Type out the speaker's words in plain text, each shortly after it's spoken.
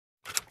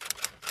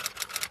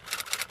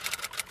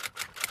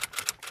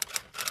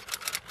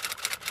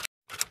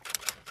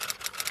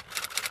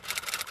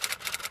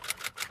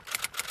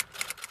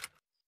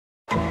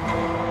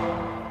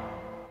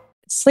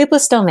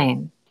Sleepless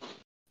Domain,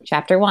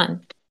 Chapter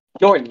 1.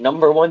 Your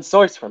 #1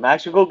 source for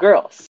magical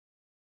girls.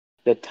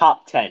 The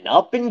top 10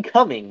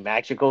 up-and-coming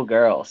magical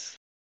girls.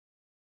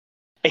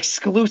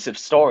 Exclusive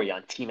story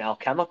on Team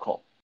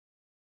Alchemical.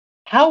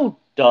 How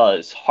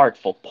does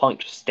Heartful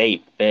Punch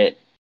stay fit?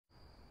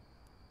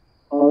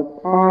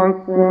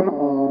 Attention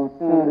all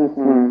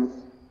citizens.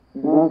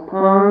 The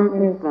time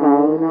is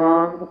now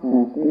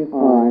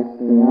 9:55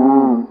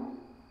 p.m.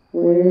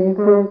 Please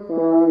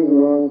ensure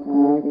your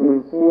tag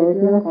and save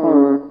your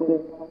phone.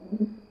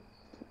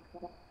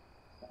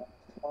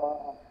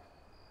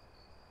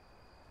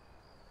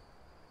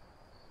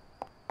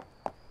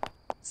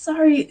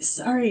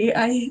 Sorry,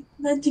 I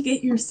meant to get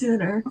here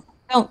sooner.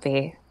 Don't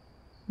be.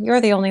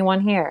 You're the only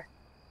one here.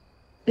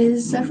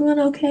 Is everyone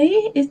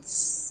okay?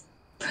 It's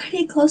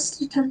pretty close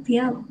to 10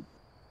 p.m.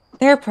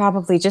 They're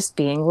probably just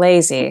being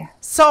lazy.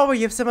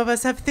 Sorry if some of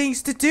us have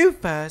things to do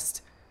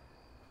first.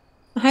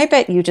 I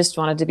bet you just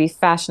wanted to be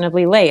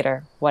fashionably late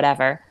or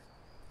whatever.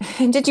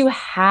 And did you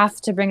have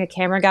to bring a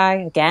camera guy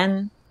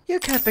again? You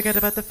can't forget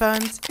about the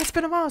fans. It's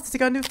been a while since you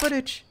got new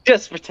footage.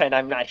 Just pretend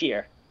I'm not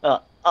here.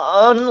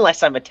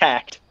 Unless I'm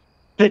attacked.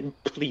 Then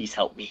please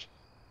help me.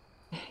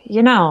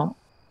 You know,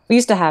 we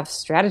used to have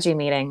strategy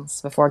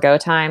meetings before go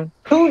time.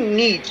 Who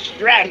needs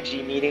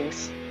strategy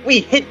meetings?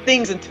 We hit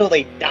things until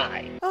they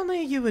die.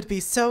 Only you would be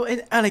so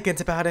inelegant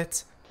about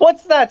it.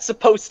 What's that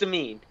supposed to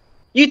mean?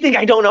 You think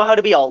I don't know how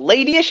to be all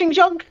ladyish and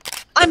junk?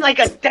 I'm like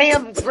a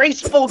damn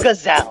graceful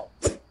gazelle.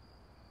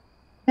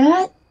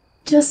 That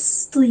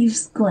just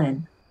leaves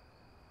Glenn.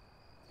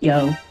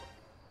 Yo.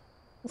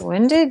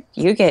 When did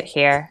you get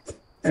here?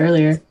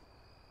 Earlier.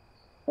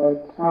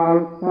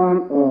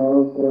 Attention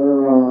all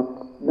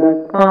girls.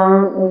 The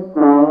time is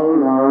now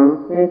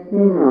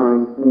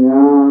 9:59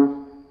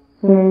 p.m.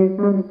 Please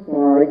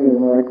ensure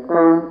your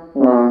tag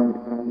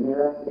and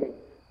your seat.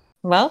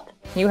 Well,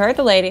 you heard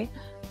the lady.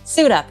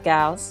 Suit up,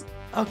 gals.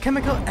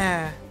 Alchemical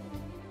air.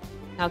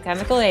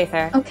 Alchemical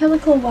aether.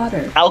 Alchemical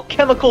water.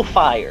 Alchemical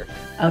fire.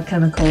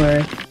 Alchemical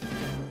earth.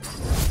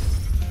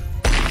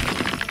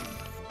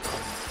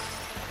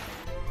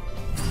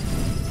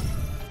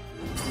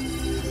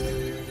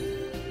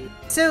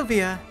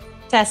 Sylvia.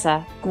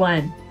 Tessa.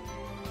 Gwen.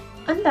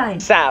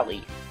 Undyne.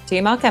 Sally.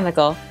 Team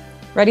Alchemical.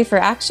 Ready for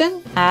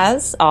action,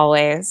 as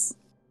always.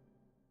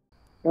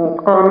 The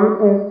time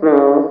is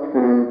now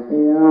 10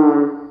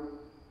 p.m.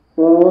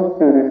 All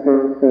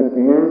citizens should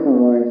be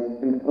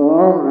invoiced and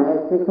all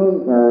magical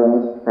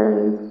girls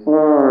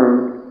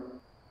transformed.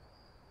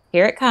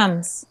 Here it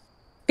comes.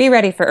 Be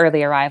ready for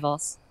early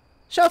arrivals.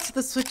 Shots of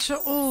the switch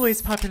are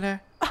always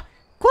popular. Ah,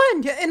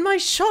 Gwen, you're in my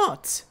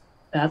shot!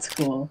 That's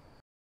cool.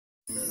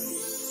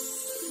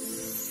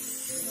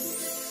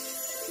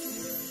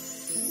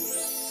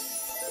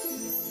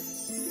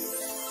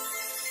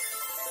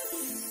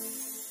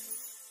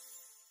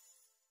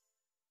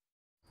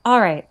 All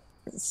right,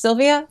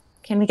 Sylvia,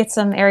 can we get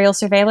some aerial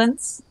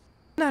surveillance?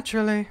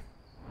 Naturally.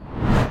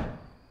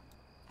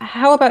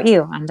 How about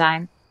you,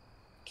 Undyne?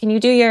 Can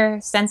you do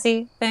your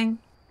Sensi thing?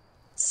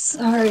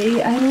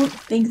 Sorry, I don't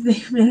think the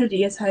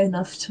humidity is high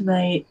enough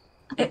tonight.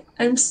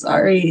 I'm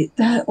sorry,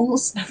 that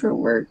almost never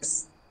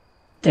works.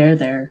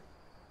 There.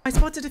 I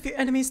spotted a few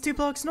enemies 2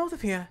 blocks north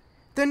of here.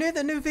 They're near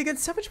the new vegan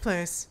sandwich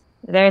place.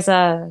 There's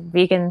a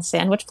vegan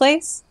sandwich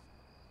place?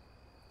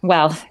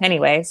 Well,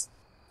 anyways,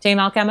 Team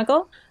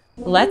Alchemical,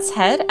 let's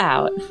head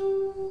out.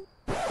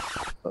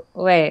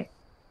 Wait,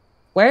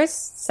 where's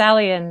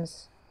Sally and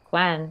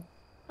Gwen?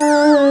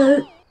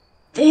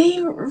 They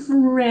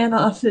ran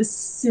off as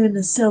soon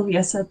as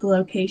Sylvia said the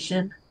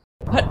location.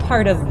 What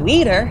part of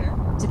leader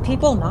do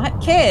people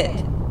not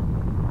kid?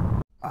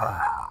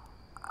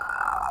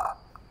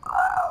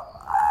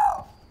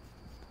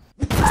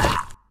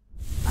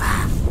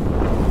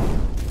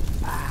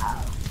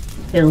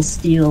 Phil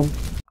Steele.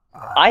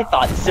 I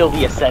thought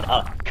Sylvia said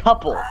a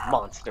couple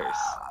monsters.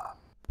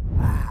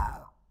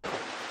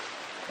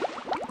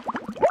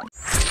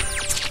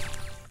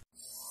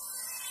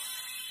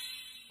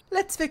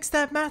 Let's fix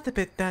that math a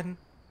bit then.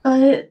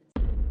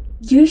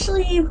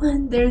 Usually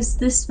when there's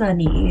this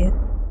many,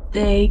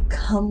 they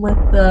come with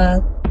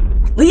the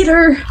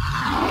leader.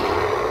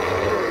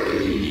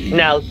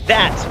 Now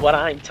that's what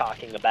I'm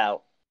talking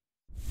about.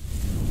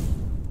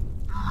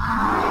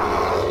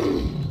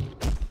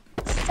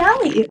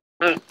 Sally!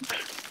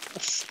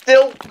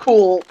 Still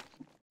cool.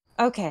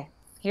 Okay,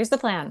 here's the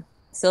plan.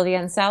 Sylvia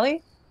and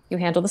Sally, you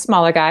handle the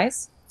smaller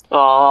guys.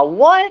 Aw,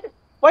 what?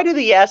 Why do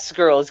the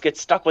S-girls get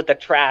stuck with the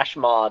trash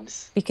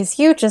mobs? Because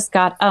you just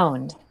got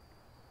owned.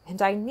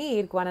 And I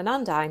need Gwen and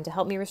Undyne to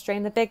help me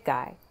restrain the big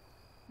guy.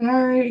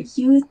 Are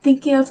you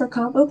thinking of her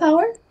combo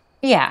power?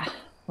 Yeah,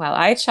 while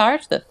I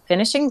charge the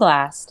finishing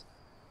blast.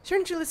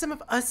 Shouldn't you let some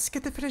of us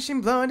get the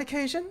finishing blow on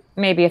occasion?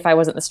 Maybe if I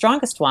wasn't the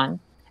strongest one.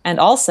 And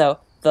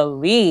also, the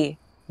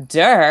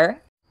leader.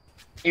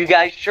 You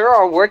guys sure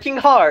are working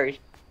hard,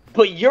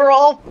 but you're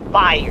all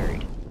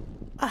fired.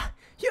 Ah,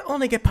 you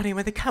only get punny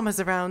when the camera's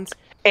around.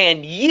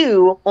 And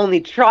you only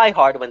try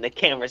hard when the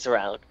camera's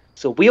around,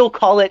 so we'll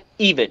call it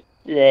even.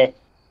 Bleh.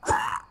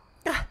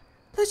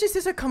 Let's just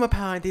use our coma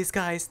power on these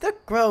guys. They're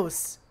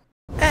gross.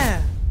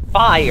 Air.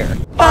 Fire!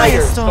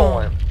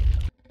 Firestorm! Firestorm!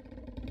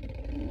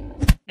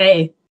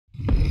 Hey.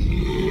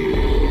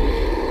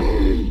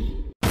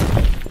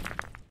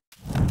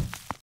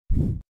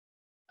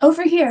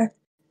 Over here.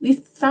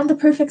 We've found the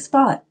perfect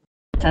spot.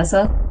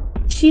 Tessa,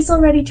 she's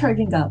already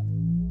charging up.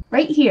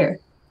 Right here.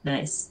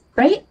 Nice.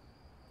 Right?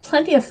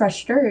 Plenty of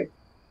fresh dirt.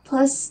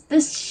 Plus,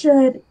 this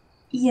should,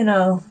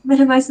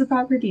 minimize the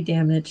property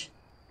damage.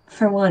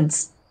 For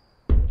once.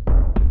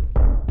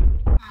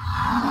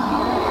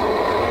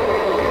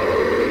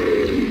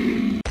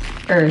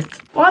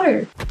 Earth,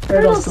 water,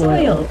 fertile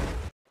soil.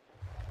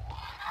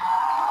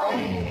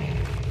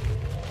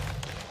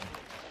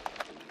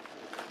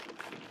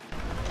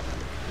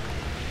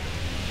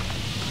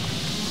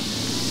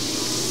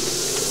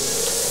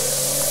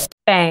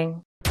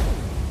 Bang.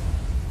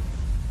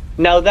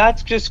 Now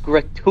that's just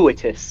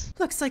gratuitous.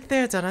 Looks like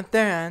they're done at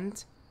their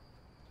end.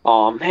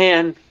 Aw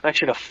man, I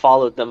should have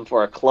followed them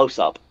for a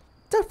close-up.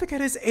 Don't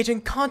forget his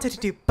agent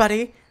contacted you,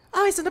 buddy.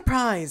 Eyes on the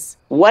prize.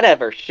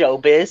 Whatever,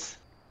 showbiz.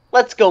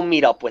 Let's go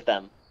meet up with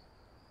them.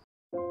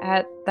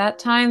 At that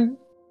time,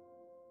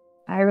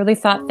 I really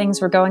thought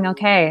things were going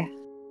okay.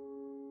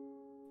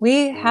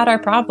 We had our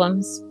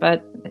problems,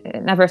 but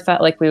it never felt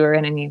like we were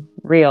in any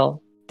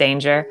real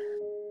danger.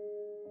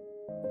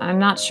 I'm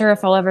not sure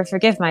if I'll ever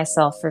forgive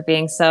myself for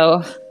being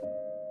so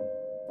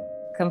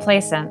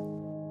complacent.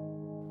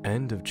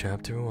 End of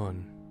chapter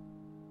 1.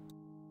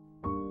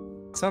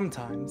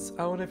 Sometimes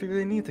I wonder if you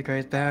really need the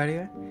Great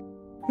Barrier.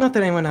 Not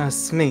that anyone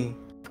asks me,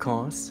 of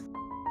course.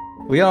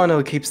 We all know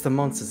it keeps the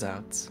monsters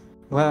out.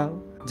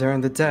 Well,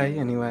 during the day,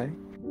 anyway.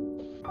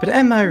 But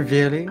am I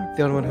really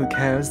the only one who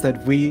cares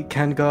that we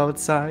can go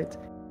outside?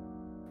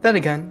 Then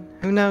again,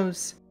 who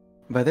knows?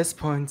 By this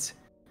point,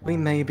 we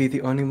may be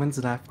the only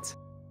ones left.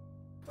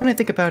 When I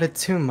think about it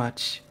too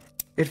much,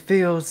 it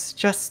feels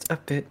just a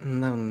bit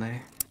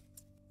lonely.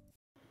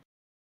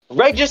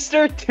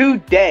 Register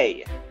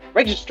today!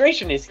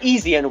 Registration is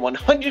easy and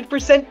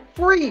 100%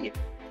 free!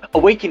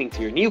 Awakening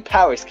to your new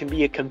powers can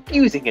be a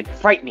confusing and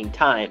frightening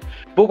time,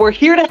 but we're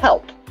here to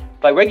help!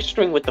 By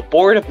registering with the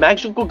Board of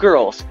Magical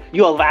Girls,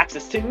 you'll have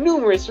access to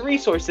numerous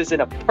resources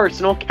and a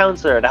personal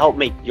counselor to help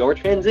make your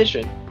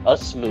transition a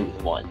smooth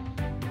one.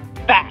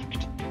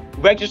 Fact!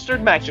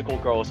 Registered Magical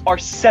Girls are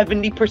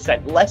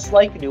 70% less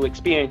likely to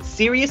experience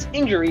serious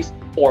injuries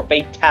or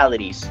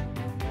fatalities.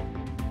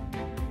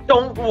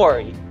 Don't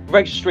worry,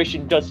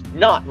 registration does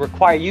not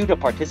require you to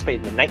participate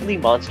in the nightly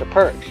monster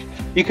purge.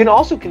 You can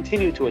also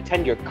continue to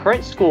attend your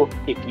current school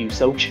if you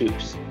so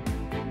choose.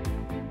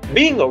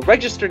 Being a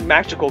registered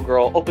magical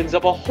girl opens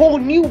up a whole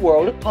new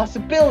world of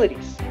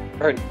possibilities.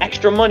 Earn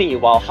extra money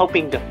while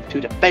helping to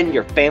defend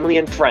your family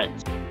and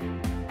friends.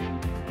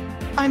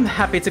 I'm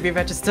happy to be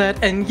registered,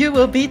 and you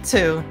will be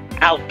too.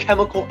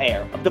 Alchemical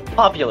Heir of the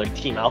popular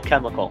Team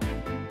Alchemical.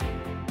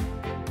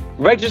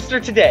 Register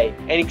today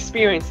and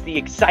experience the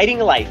exciting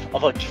life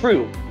of a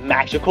true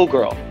magical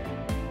girl.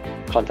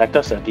 Contact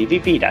us at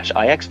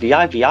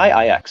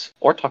vvv-ixvivix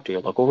or talk to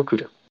your local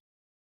recruiter.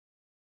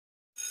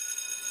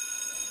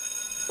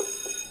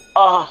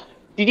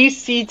 Did you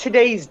see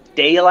today's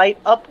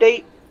daylight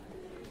update?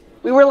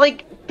 We were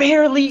like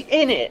barely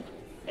in it,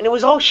 and it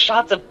was all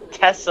shots of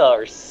Tessa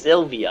or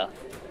Sylvia.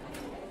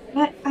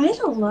 I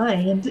don't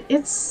mind.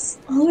 It's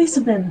always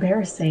a bit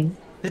embarrassing.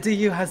 The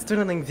DU has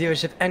dwindling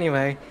viewership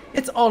anyway.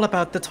 It's all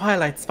about the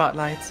Twilight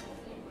spotlight.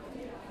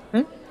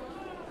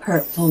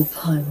 Hurtful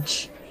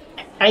punch.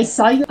 I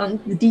saw you on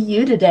the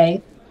DU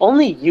today.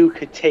 Only you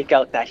could take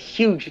out that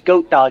huge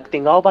goat dog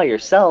thing all by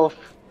yourself.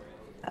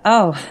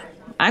 Oh,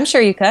 I'm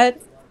sure you could.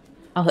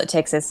 All it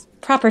takes is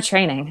proper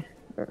training.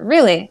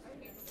 Really.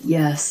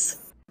 Yes.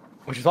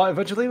 Which is why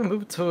eventually we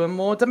moved to a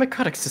more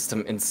democratic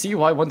system in CY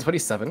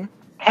 127.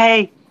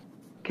 Hey,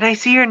 can I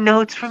see your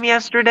notes from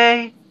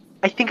yesterday?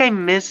 I think I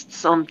missed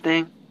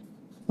something.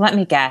 Let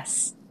me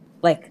guess.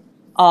 Like,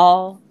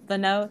 all the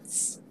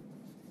notes?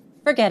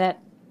 Forget it.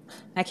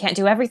 I can't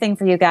do everything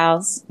for you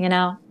gals, you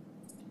know?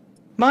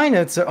 My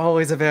notes are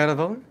always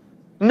available.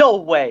 No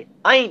way!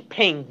 I ain't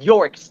paying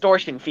your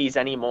extortion fees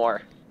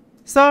anymore.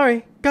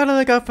 Sorry, gotta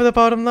look out for the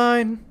bottom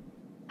line.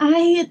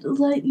 I'd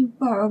let you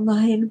borrow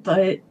mine,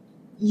 but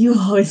you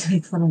always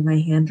make fun of my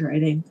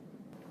handwriting.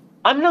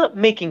 I'm not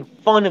making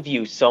fun of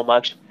you so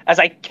much as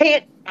I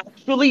can't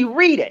actually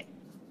read it.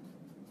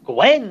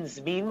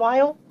 Gwen's,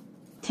 meanwhile?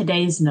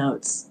 Today's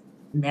notes.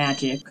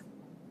 Magic.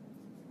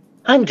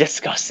 I'm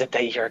disgusted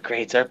that your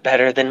grades are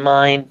better than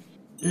mine.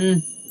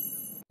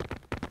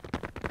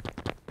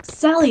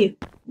 Sally,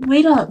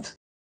 wait up.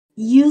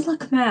 You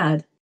look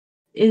mad.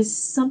 Is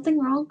something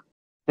wrong?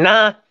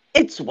 Nah,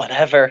 it's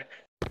whatever.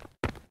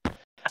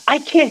 I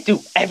can't do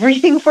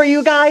everything for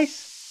you guys.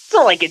 It's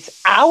not like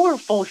it's our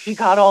fault she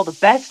got all the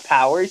best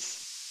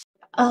powers.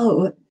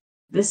 Oh,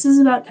 this is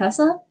about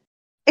Tessa?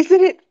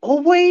 Isn't it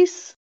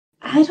always?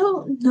 I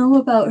don't know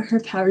about her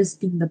powers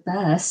being the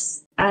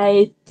best.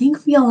 I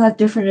think we all have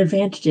different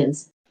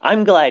advantages.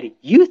 I'm glad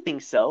you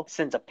think so,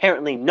 since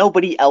apparently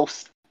nobody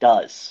else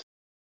does.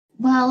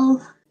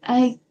 Well,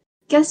 I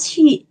guess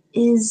she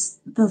is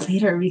the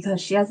leader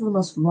because she has the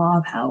most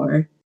raw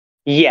power.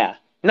 Yeah,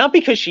 not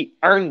because she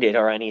earned it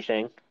or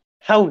anything.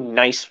 How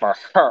nice for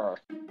her.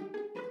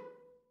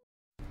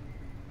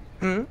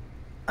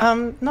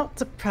 Not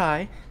to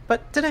pry,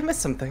 but did I miss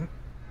something?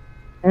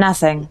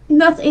 Nothing.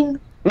 Nothing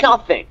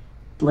Nothing.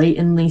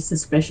 blatantly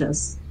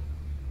suspicious.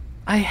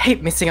 I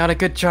hate missing out a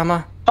good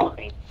drama.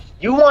 Fine.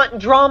 You want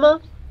drama?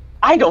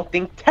 I don't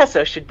think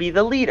Tessa should be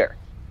the leader.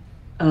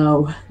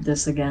 Oh,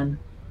 this again.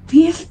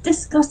 We've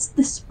discussed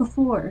this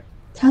before.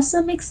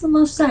 Tessa makes the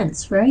most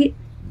sense, right?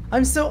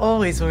 I'm still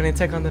always willing to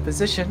take on the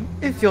position,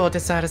 if you're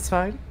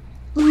dissatisfied.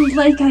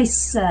 Like I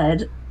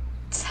said,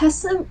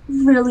 Tessa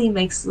really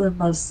makes the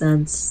most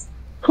sense.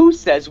 Who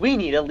says we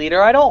need a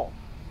leader at all?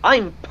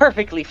 I'm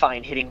perfectly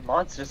fine hitting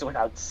monsters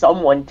without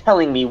someone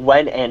telling me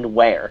when and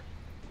where.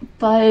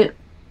 But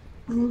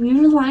we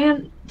rely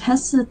on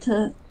Tessa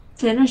to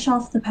finish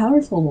off the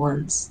powerful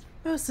ones.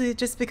 Mostly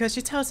just because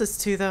she tells us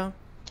to, though.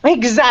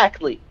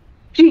 Exactly.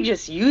 She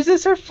just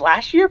uses her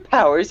flashier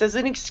powers as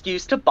an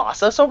excuse to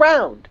boss us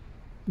around.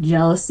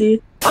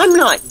 Jealousy? I'm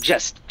not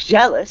just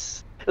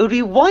jealous. It would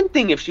be one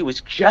thing if she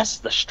was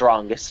just the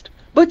strongest.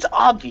 But it's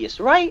obvious,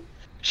 right?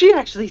 She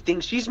actually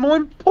thinks she's more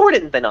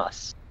important than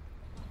us.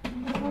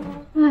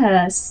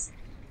 Yes.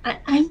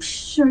 I'm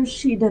sure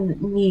she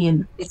didn't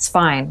mean. It's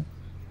fine.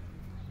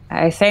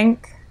 I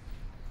think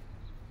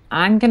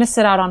I'm gonna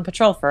sit out on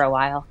patrol for a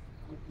while.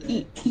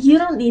 You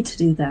don't need to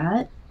do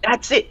that.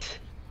 That's it.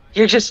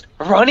 You're just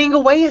running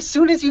away as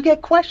soon as you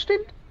get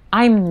questioned?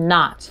 I'm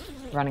not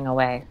running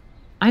away.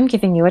 I'm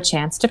giving you a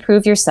chance to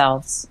prove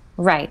yourselves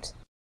right.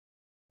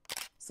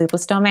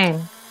 Sleepless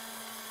Domain.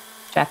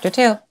 Chapter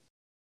 2.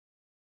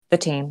 The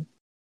Team.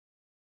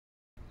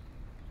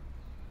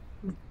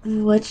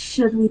 What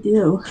should we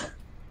do?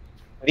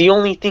 The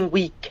only thing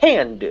we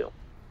can do.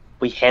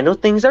 We handle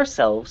things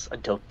ourselves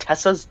until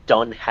Tessa's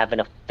done having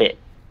a fit.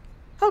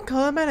 I'll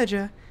call a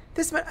manager.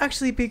 This might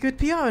actually be good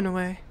PR in a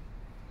way.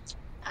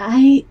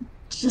 I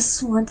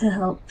just want to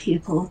help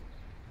people.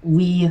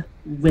 We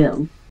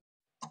will.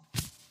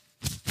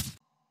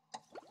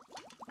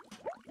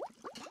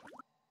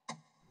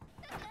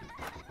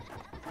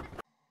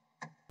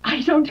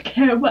 I don't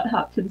care what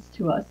happens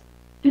to us.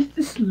 This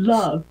is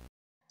love.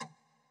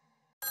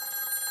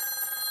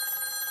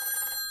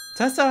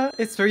 Tessa,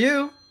 it's for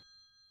you.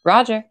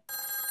 Roger.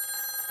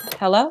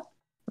 Hello?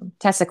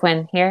 Tessa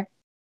Quinn here.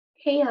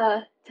 Hey,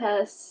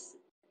 Tess.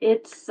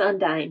 It's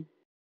Undyne.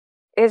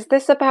 Is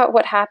this about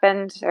what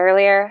happened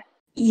earlier?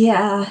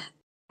 Yeah,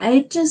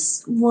 I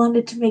just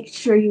wanted to make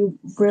sure you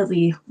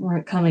really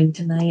weren't coming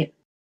tonight.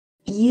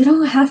 You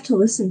don't have to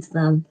listen to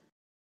them.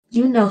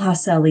 You know how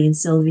Sally and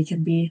Sylvie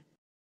can be.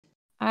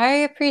 I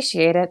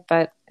appreciate it,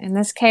 but in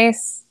this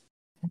case,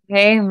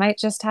 they might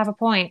just have a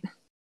point.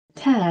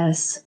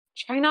 Tess.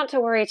 Try not to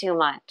worry too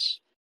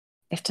much.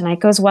 If tonight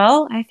goes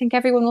well, I think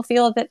everyone will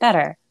feel a bit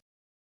better.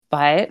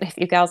 But if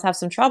you gals have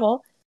some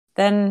trouble,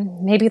 then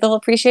maybe they'll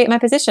appreciate my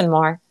position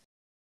more.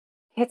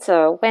 It's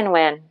a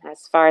win-win,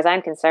 as far as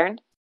I'm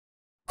concerned.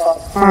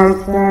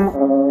 Attention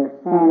all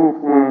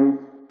citizens,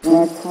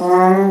 the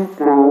time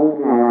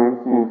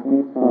guidelines have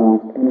been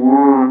posted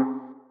now.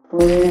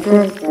 Please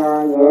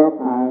enjoy your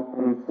pipe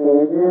and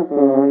save your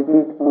food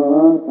with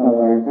all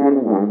doors and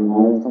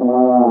windows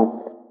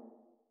locked.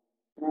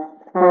 The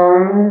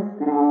time is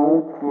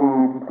now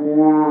 10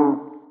 p.m.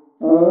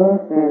 All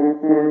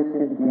citizens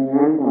should be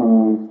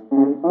unhoused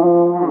and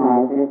all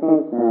magical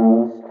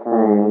girls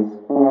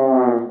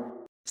transformed.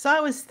 So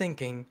I was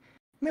thinking,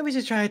 maybe we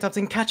should try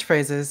adopting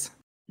catchphrases.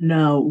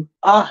 No.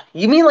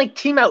 You mean like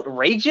Team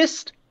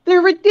Outrageous?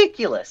 They're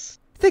ridiculous.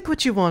 Think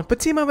what you want, but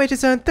Team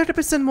Outrageous earned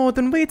 30% more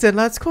than we did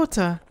last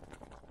quarter.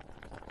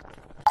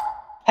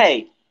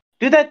 Hey,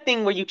 do that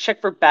thing where you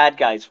check for bad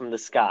guys from the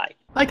sky.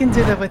 I can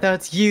do that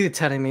without you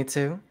telling me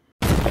to.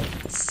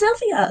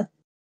 Sylvia!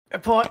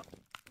 Report.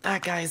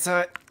 That guy's,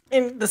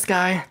 in the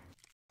sky.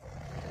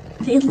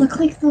 They look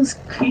like those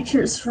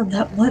creatures from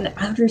that one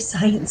outer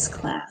science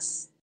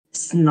class.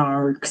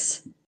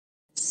 Snarks.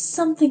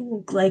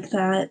 Something like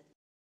that.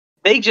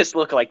 They just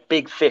look like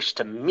big fish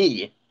to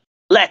me.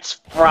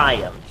 Let's fry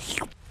them.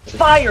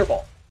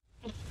 Fireball!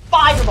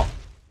 Fireball!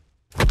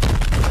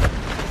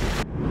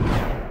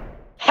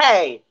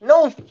 Hey,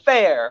 no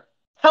fair!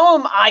 How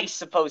am I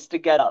supposed to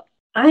get up?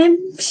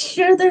 I'm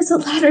sure there's a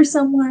ladder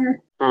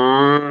somewhere.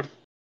 I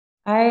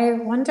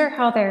wonder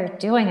how they're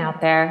doing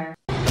out there.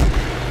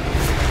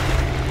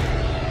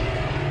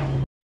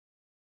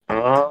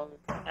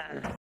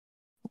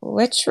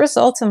 Which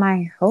result am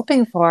I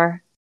hoping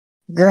for?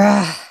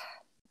 Grah.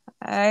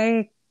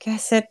 I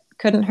guess it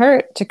couldn't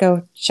hurt to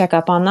go check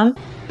up on them.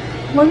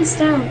 One's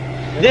down.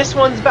 This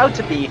one's about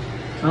to be.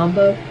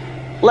 Combo.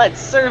 Let's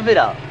serve it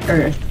up.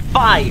 Earth.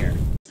 Fire.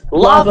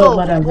 Lava,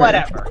 Lava,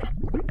 whatever.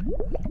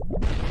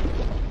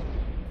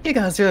 You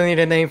guys really need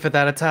a name for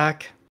that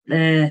attack.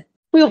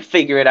 We'll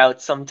figure it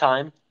out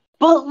sometime.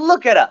 But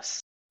look at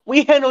us.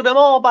 We handled them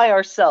all by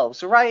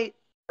ourselves, right?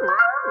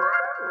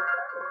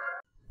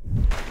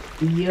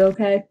 You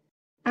okay?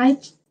 I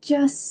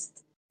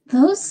just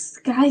Those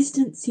guys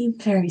didn't seem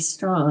very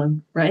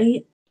strong,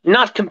 right?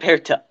 Not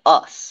compared to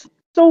us.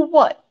 So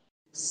what?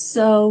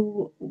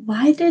 So,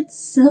 why did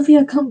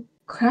Sylvia come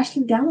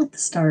crashing down at the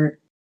start?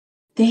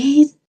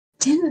 They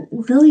didn't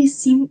really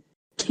seem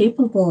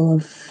capable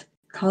of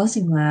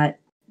causing that,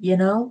 you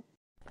know?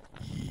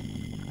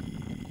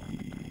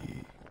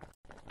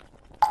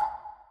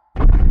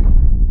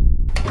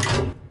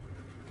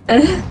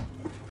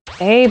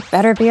 They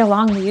better be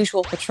along the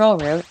usual patrol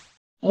route.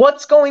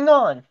 What's going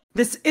on?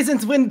 This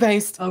isn't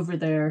wind-based. Over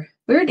there.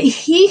 Where did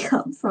he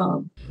come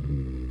from?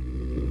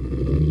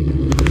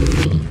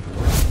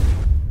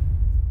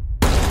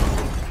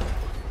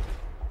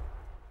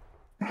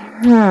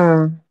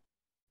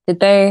 Did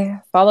they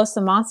follow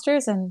some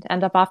monsters and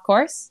end up off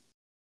course?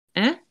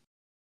 Eh?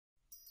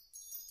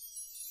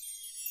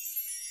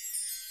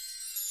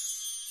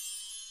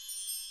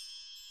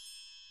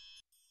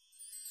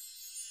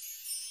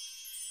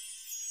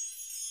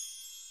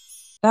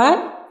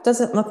 That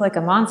doesn't look like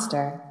a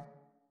monster.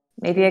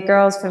 Maybe a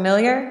girl's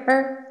familiar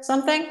or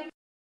something?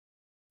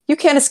 You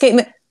can't escape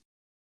me.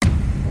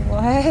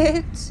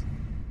 What?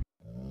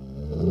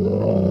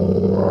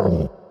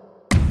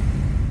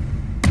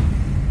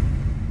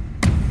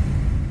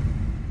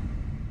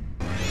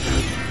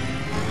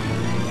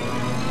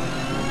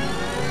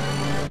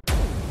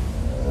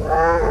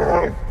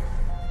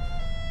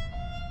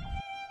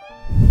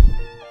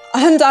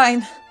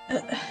 Undyne!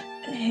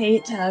 Hey,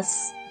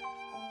 Tess.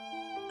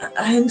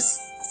 I'm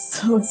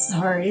so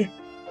sorry.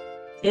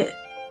 It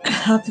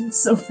happened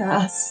so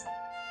fast.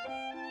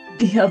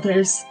 The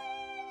others,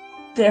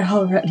 they're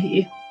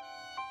already...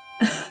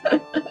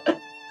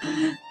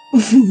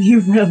 We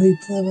really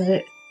blew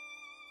it.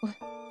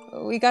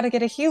 We gotta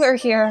get a healer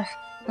here,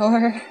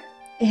 or...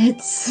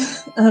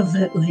 It's a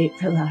bit late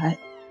for that.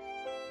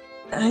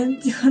 I'm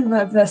doing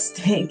my best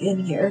to hang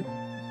in here,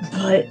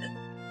 but...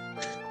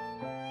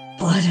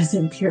 blood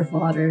isn't pure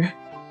water.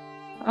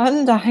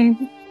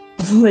 Undyne.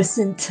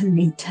 Listen to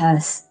me,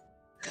 Tess.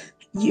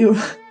 You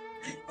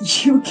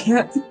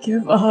can't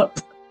give up.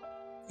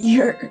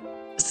 You're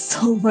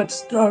so much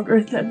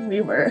stronger than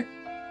we were.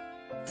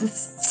 The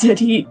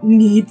city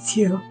needs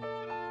you.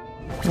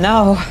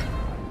 No.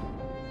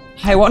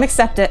 I won't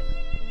accept it.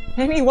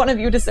 Any one of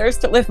you deserves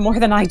to live more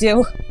than I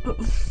do.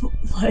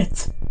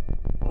 What?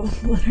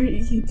 What are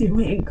you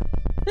doing?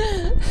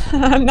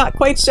 I'm not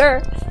quite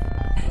sure.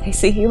 They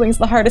say healing's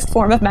the hardest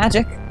form of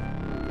magic.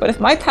 But if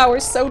my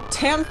power's so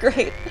damn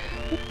great,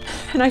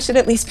 then I should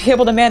at least be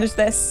able to manage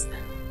this.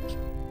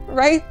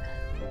 Right?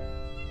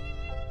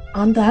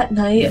 On that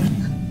night,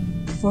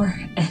 before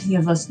any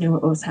of us knew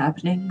what was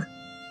happening,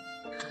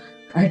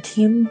 our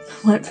team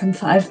went from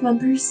 5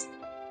 members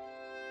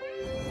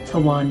to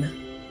 1.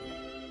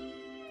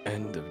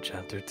 End of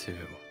chapter 2.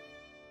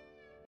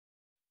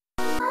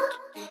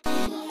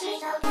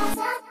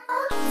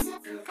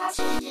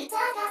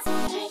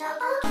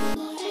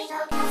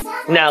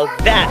 Now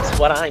that's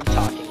what I'm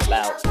talking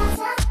about.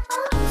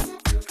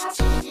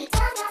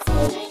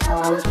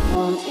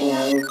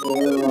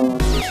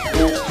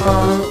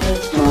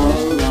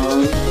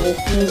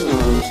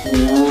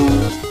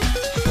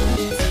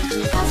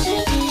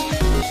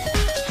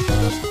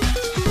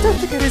 Don't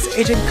forget his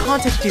agent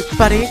contacted you,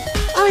 buddy.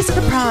 Always a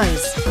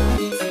surprise.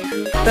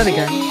 Then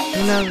again,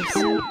 who knows?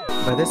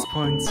 By this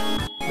point,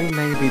 we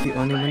may be the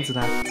only ones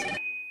left.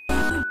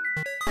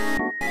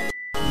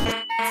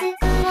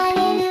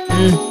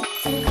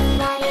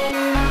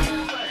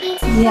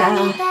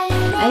 Yeah,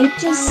 I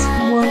just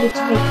wanted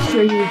to make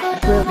sure you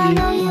really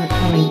weren't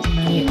coming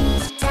tonight.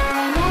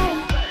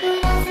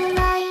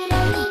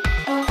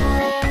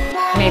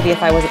 Maybe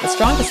if I wasn't the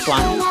strongest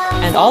one,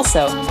 and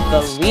also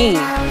the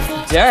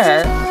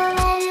leader,